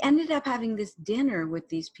he ended up having this dinner with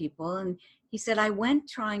these people. And he said, I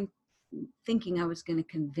went thinking I was going to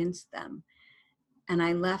convince them. and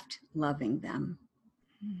I left loving them.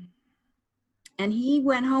 Mm. And he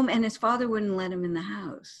went home, and his father wouldn't let him in the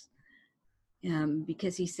house.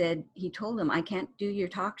 Because he told him, I can't do your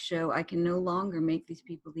talk show. I can no longer make these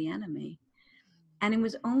people the enemy. And it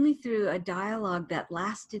was only through a dialogue that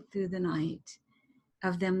lasted through the night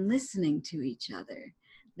of them listening to each other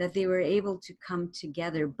that they were able to come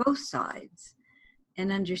together, both sides,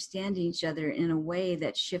 and understand each other in a way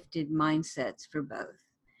that shifted mindsets for both.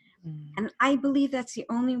 And I believe that's the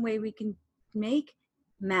only way we can make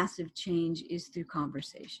massive change is through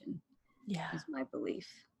conversation. Yeah. Is my belief.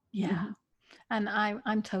 Yeah. And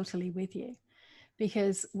I'm totally with you,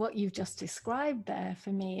 because what you've just described there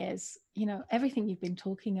for me is, everything you've been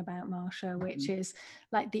talking about, Marsha, which is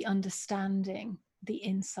like the understanding, the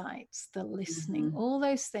insights, the listening, all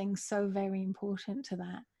those things so very important to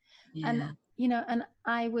that. Yeah. And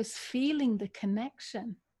I was feeling the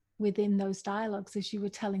connection within those dialogues as you were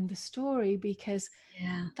telling the story, because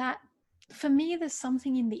that, for me, there's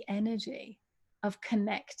something in the energy of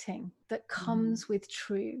connecting that comes with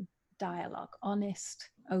true dialogue, honest,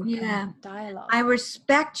 open dialogue. I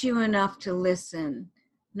respect you enough to listen,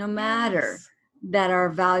 no matter that our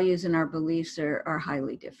values and our beliefs are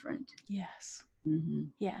highly different. Yes. Mm-hmm.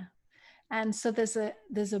 Yeah. And so there's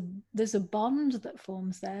a bond that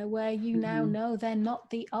forms there where you now know they're not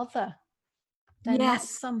the other. They're not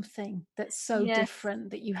something that's so different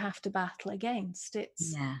that you have to battle against.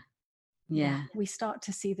 It's we start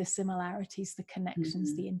to see the similarities, the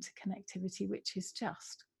connections, the interconnectivity, which is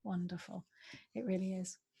just wonderful. It really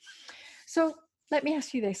is. So let me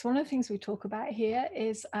ask you this. One of the things we talk about here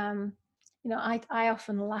is, I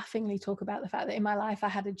often laughingly talk about the fact that in my life I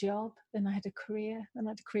had a job, then I had a career, then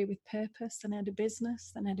I had a career with purpose, then I had a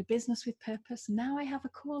business, then I had a business with purpose. Now I have a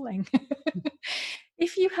calling.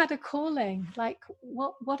 If you had a calling, like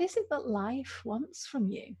what is it that life wants from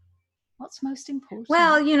you? What's most important?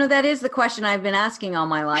 Well, that is the question I've been asking all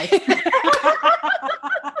my life.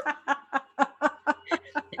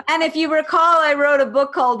 And if you recall, I wrote a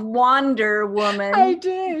book called Wander Woman. I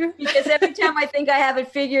do. Because every time I think I have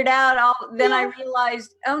it figured out, then I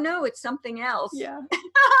realized, oh no, it's something else. Yeah.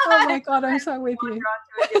 Oh my God, I'm so with you.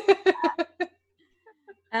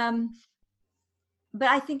 But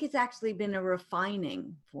I think it's actually been a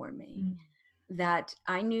refining for me. That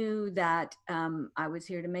I knew that I was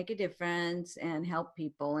here to make a difference and help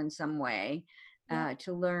people in some way,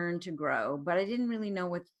 to learn, to grow. But I didn't really know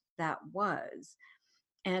what that was.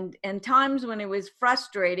 And times when it was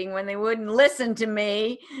frustrating, when they wouldn't listen to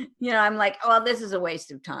me, I'm like, oh, this is a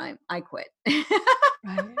waste of time. I quit.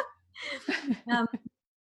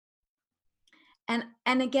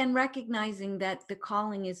 And again, recognizing that the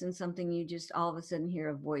calling isn't something you just all of a sudden hear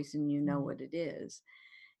a voice and you know what it is.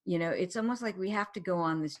 It's almost like we have to go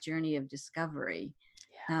on this journey of discovery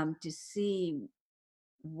to see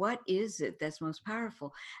what is it that's most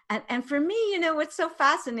powerful. And for me, what's so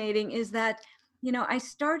fascinating is that, I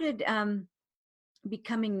started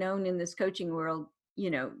becoming known in this coaching world,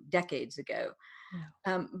 decades ago.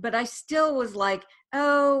 But I still was like,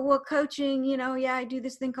 oh, well, coaching, I do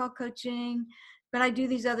this thing called coaching, but I do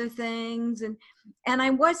these other things. And I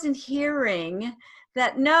wasn't hearing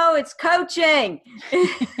that, no, it's coaching. Again,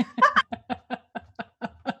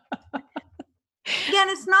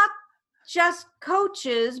 it's not just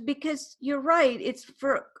coaches, because you're right. It's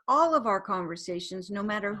for all of our conversations, no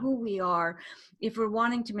matter who we are, if we're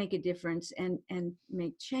wanting to make a difference and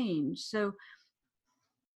make change. So,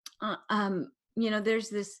 there's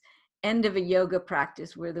this end of a yoga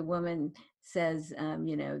practice where the woman says,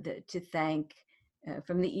 to thank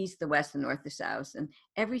from the east, the west, the north, the south, and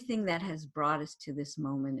everything that has brought us to this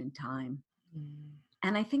moment in time.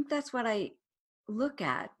 And I think that's what I look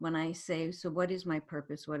at when I say, so what is my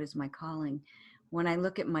purpose? What is my calling? When I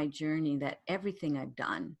look at my journey, that everything I've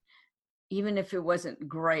done, even if it wasn't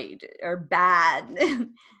great or bad,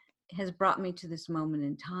 has brought me to this moment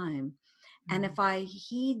in time. And if I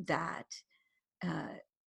heed that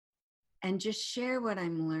and just share what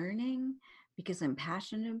I'm learning because I'm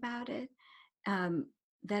passionate about it,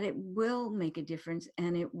 that it will make a difference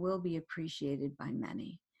and it will be appreciated by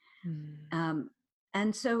many.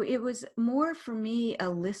 And so it was more for me a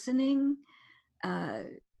listening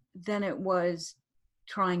than it was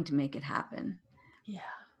trying to make it happen.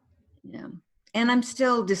 And I'm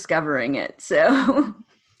still discovering it. So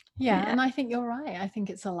and I think you're right. I think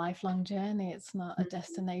it's a lifelong journey. It's not a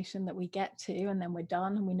destination that we get to and then we're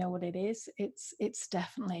done and we know what it is. It's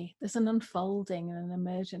definitely, there's an unfolding and an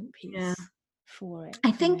emergent piece for it.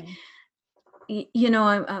 I think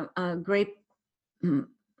I'm a great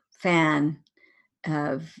fan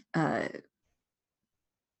of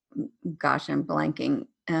gosh, I'm blanking.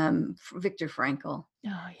 Viktor Frankl.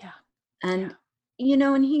 Oh, yeah. And,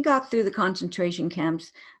 and he got through the concentration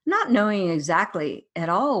camps, not knowing exactly at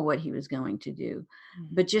all what he was going to do,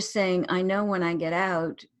 but just saying, I know when I get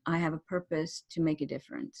out, I have a purpose to make a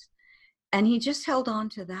difference. And he just held on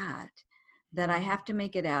to that I have to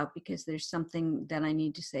make it out because there's something that I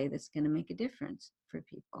need to say that's going to make a difference for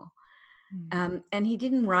people. And he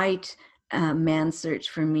didn't write Man's Search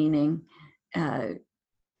for Meaning for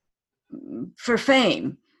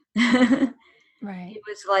fame. Right. It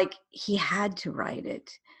was like he had to write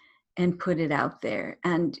it and put it out there.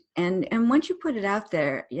 And once you put it out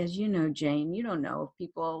there, as you know, Jane, you don't know if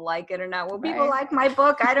people like it or not. Well, people like my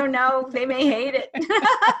book. I don't know. They may hate it.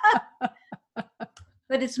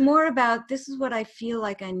 But it's more about, this is what I feel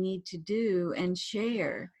like I need to do and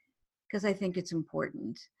share because I think it's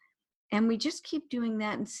important. And we just keep doing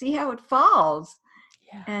that and see how it falls.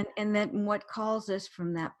 Yeah. And then what calls us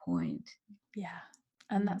from that point. Yeah.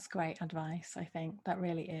 And that's great advice, I think. That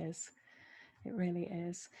really is. It really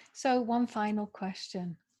is. So one final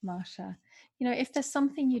question, Marsha. If there's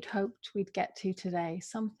something you'd hoped we'd get to today,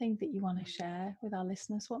 something that you want to share with our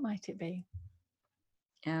listeners, what might it be?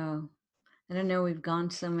 Oh, I don't know. We've gone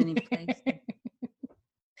so many places.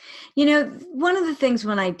 One of the things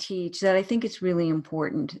when I teach that I think it's really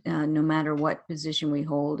important, no matter what position we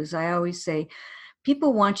hold, is I always say,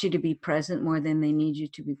 people want you to be present more than they need you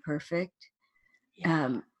to be perfect.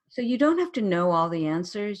 Yeah. So you don't have to know all the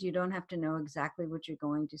answers. You don't have to know exactly what you're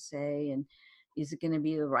going to say and is it going to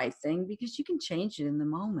be the right thing, because you can change it in the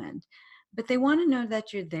moment. But they want to know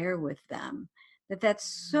that you're there with them, that's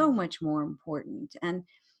so much more important. And,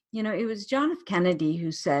 it was John F. Kennedy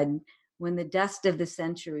who said, when the dust of the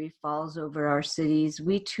century falls over our cities,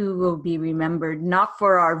 we too will be remembered, not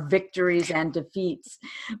for our victories and defeats,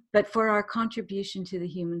 but for our contribution to the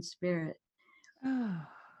human spirit.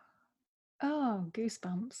 Oh,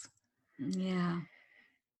 goosebumps. Yeah.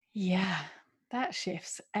 Yeah, that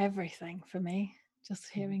shifts everything for me, just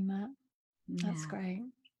hearing that. That's great.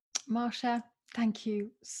 Marsha, thank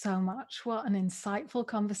you so much. What an insightful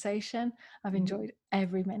conversation. I've enjoyed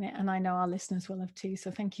every minute, and I know our listeners will have too. So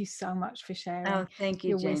thank you so much for sharing thank you,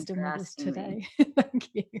 your Jane, wisdom with us today. Thank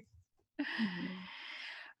you.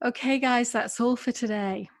 Okay, guys, that's all for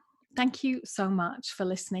today. Thank you so much for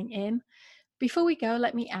listening in. Before we go,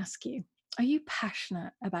 let me ask you, are you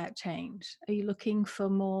passionate about change? Are you looking for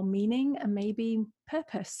more meaning and maybe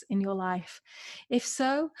purpose in your life? If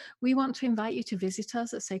so, we want to invite you to visit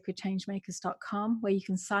us at sacredchangemakers.com, where you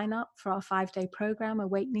can sign up for our 5-day program,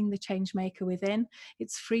 Awakening the Changemaker Within.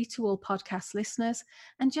 It's free to all podcast listeners,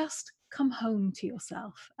 and just come home to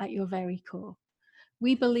yourself at your very core.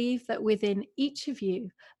 We believe that within each of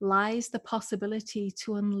you lies the possibility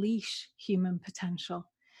to unleash human potential.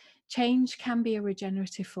 Change can be a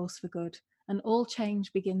regenerative force for good, and all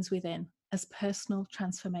change begins within as personal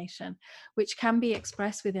transformation, which can be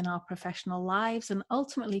expressed within our professional lives and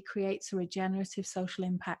ultimately creates a regenerative social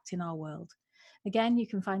impact in our world. Again, you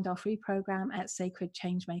can find our free program at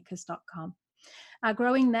sacredchangemakers.com. Our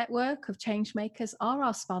growing network of changemakers are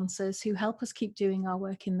our sponsors who help us keep doing our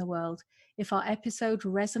work in the world. If our episode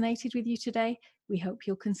resonated with you today, we hope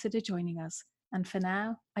you'll consider joining us. And for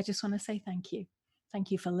now, I just want to say thank you. Thank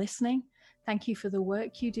you for listening. Thank you for the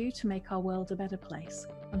work you do to make our world a better place.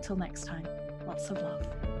 Until next time, lots of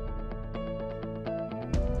love.